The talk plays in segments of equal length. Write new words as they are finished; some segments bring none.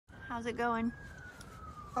How's it going?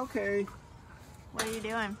 Okay. What are you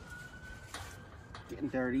doing? Getting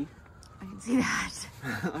dirty. I can see that.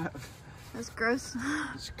 That's gross.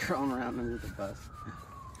 Just crawling around under the bus.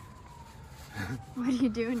 What are you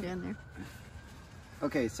doing down there?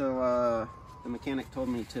 Okay, so the mechanic told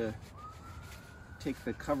me to take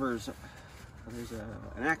the covers. There's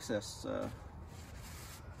an access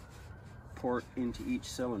port into each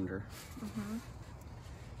cylinder.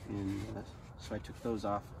 And so I took those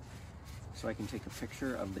off so I can take a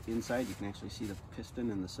picture of the inside. You can actually see the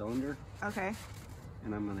piston and the cylinder. Okay.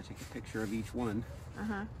 And I'm going to take a picture of each one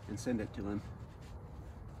and send it to him.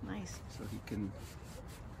 Nice. So he can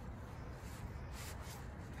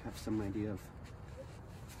have some idea of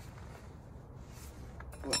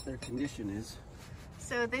what their condition is.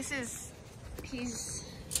 So this is,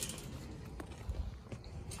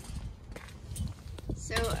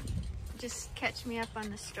 so just catch me up on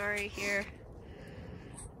the story here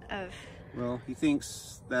of... Well, he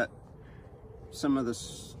thinks that some of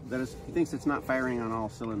this, he thinks it's not firing on all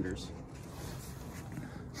cylinders.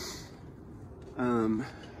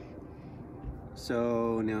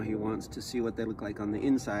 So now he wants to see what they look like on the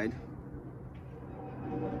inside.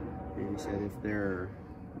 And he said if they're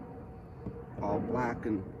all black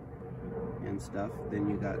and stuff, then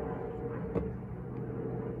you got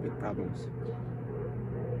big problems.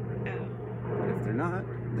 But if they're not,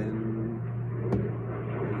 then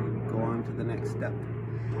you go on to the next step.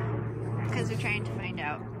 Because we're trying to find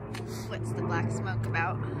out what's the black smoke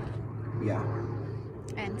about. Yeah.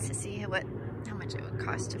 And to see how much it would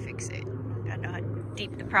cost to fix it. I don't know how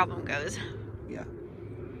deep the problem goes. Yeah.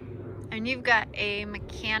 And you've got a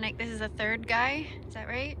mechanic, this is the third guy, is that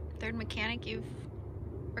right? Third mechanic you've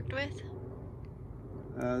worked with?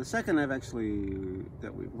 The second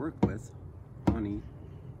that we worked with, Bonnie,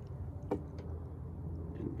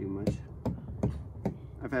 didn't do much.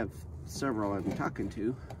 I've had several I've been talking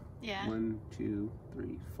to. Yeah. 1, 2,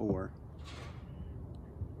 3, 4.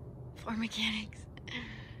 4 mechanics.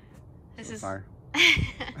 This so is far.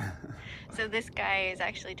 So this guy is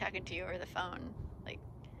actually talking to you over the phone. Like,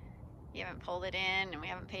 you haven't pulled it in and we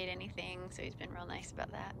haven't paid anything, so he's been real nice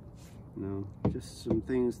about that. No, just some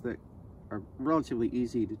things that are relatively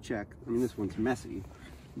easy to check. I mean, this one's messy,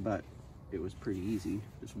 but it was pretty easy.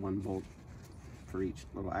 Just one bolt for each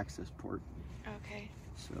little access port. Okay.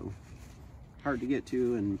 So hard to get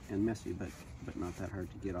to and messy, but not that hard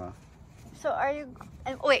to get off. So are you,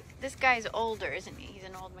 wait, this guy's older, isn't he? He's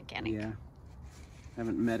an old mechanic. Yeah.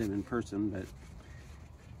 Haven't met him in person, but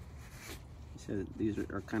he said these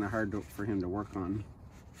are kind of hard for him to work on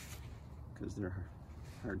because they're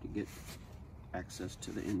hard to get access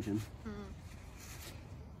to the engine.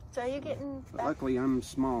 So are you getting But luckily I'm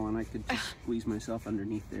small and I could just squeeze myself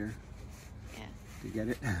underneath there to get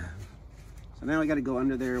it. So now I got to go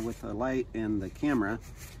under there with the light and the camera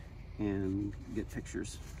and get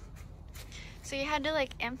pictures. So you had to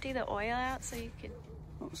like empty the oil out so you could...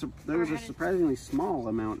 Well, so there was a surprisingly small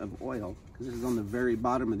amount of oil because this is on the very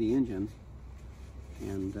bottom of the engine.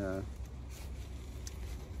 And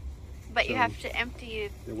but you have to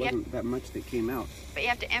empty... There wasn't that much that came out. But you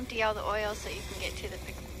have to empty all the oil so you can get to the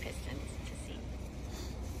pistons to see.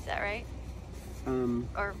 Is that right?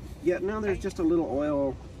 Or yeah, now there's just a little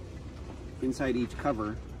oil inside each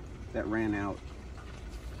cover that ran out.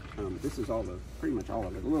 This is pretty much all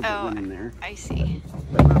of it. A little bit went in there. I see.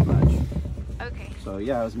 But not much. Okay. So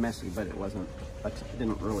yeah, it was messy, but it wasn't. I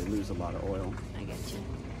didn't really lose a lot of oil. I get you.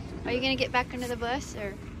 Are you gonna get back under the bus,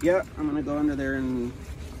 or? Yeah, I'm gonna go under there and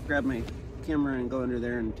grab my camera and go under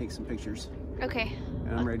there and take some pictures. Okay.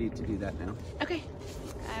 And I'm ready to do that now. Okay.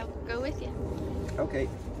 I'll go with you. Okay.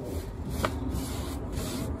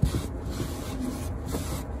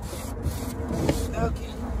 Okay.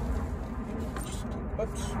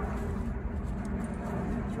 Oops.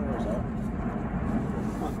 Throwers out.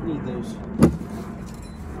 Won't need those.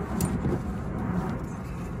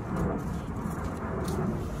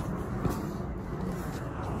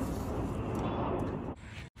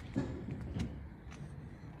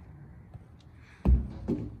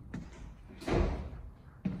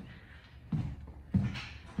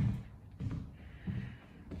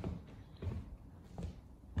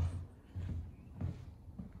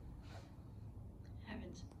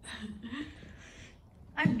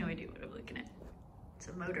 I have no idea what I'm looking at. It's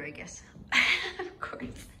a motor, I guess. Of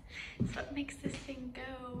course. It's what makes this thing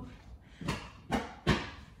go.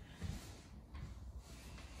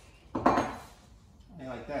 I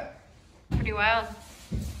like that. Pretty wild.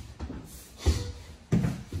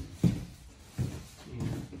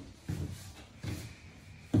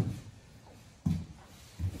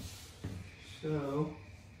 So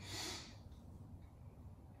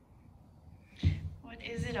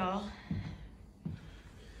all?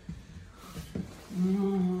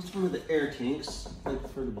 It's one of the air tanks,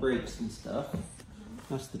 like for the brakes and stuff.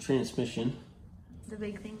 That's the transmission. The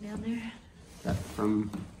big thing down there? That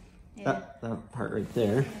from that part right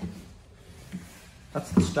there.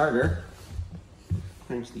 That's the starter.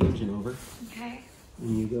 Cranks the engine over. Okay.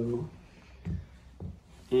 And you go.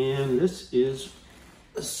 And this is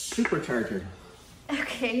a supercharger.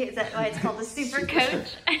 Okay, is that why it's called a super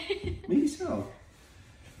coach? Maybe so.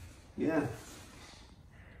 Yeah.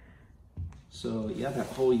 So yeah, that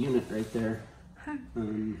whole unit right there. Huh.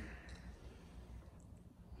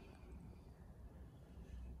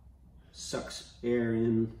 Sucks air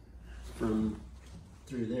in from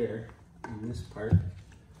through there in this part.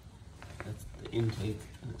 That's the intake,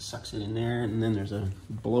 and it sucks it in there, and then there's a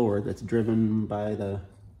blower that's driven by the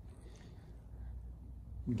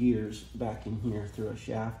gears back in here through a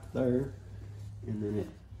shaft there, and then it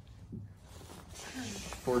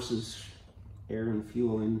forces air and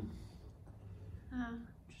fuel in,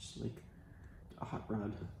 just like a hot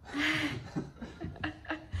rod.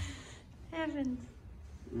 Heavens.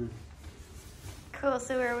 Yeah. Cool,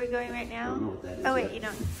 so where are we going right now? I don't know what that is. Oh wait,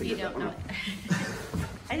 yet. you don't know.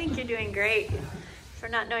 I think you're doing great for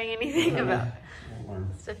not knowing anything about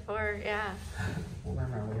stuff for, yeah.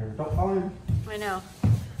 Don't follow him. I know.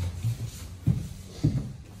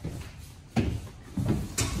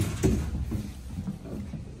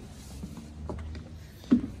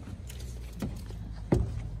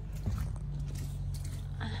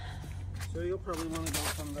 So you'll probably want to go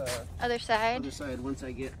from the Other side? other side once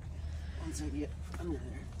I get under there.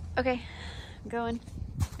 Okay, I'm going.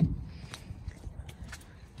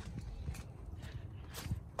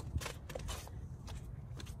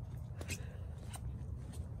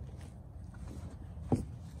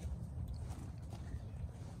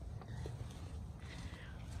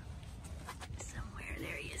 Somewhere,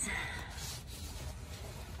 there he is.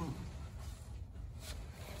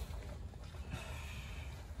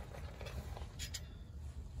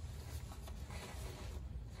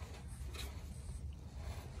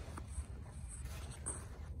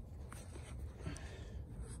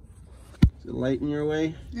 Is it light in your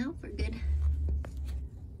way? No, we're good.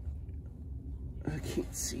 I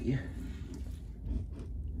can't see.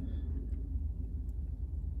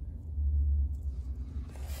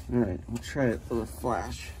 All right, we'll try it with a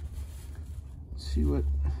flash. See what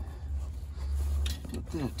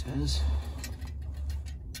that does.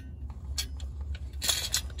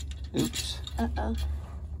 Oops. Uh-oh.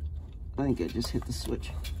 I think I just hit the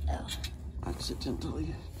switch Oh.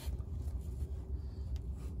 accidentally.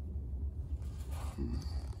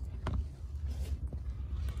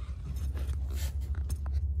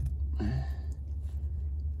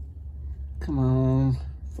 Come on,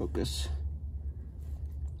 focus.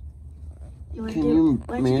 You want Can to do you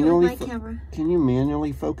why don't you do it manually with my camera? Can you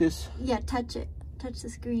manually focus? Yeah, touch it. Touch the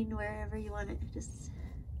screen wherever you want it. Just.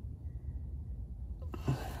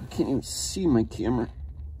 I can't even see my camera.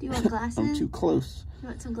 Do you want glasses? I'm too close. You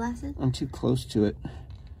want some glasses? I'm too close to it.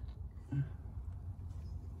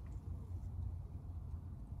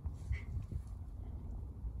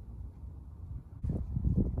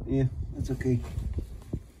 Yeah, that's okay.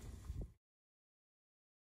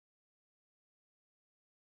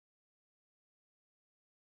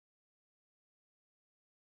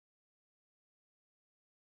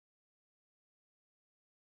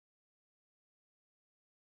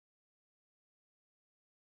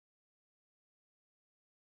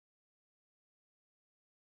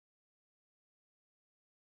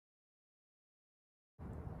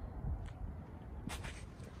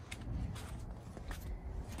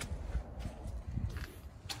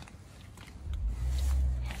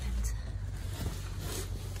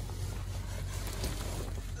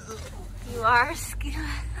 You are Skoolie.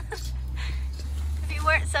 If you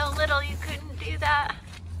weren't so little, you couldn't do that.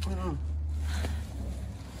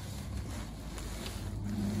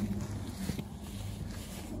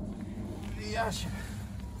 Yes.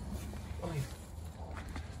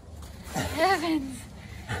 Heavens.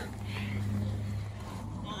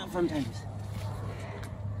 Fun times.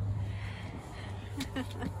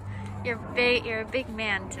 You're big. You're a big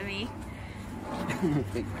man to me.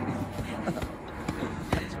 Big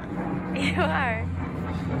You are.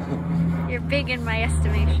 You're big in my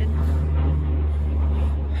estimation.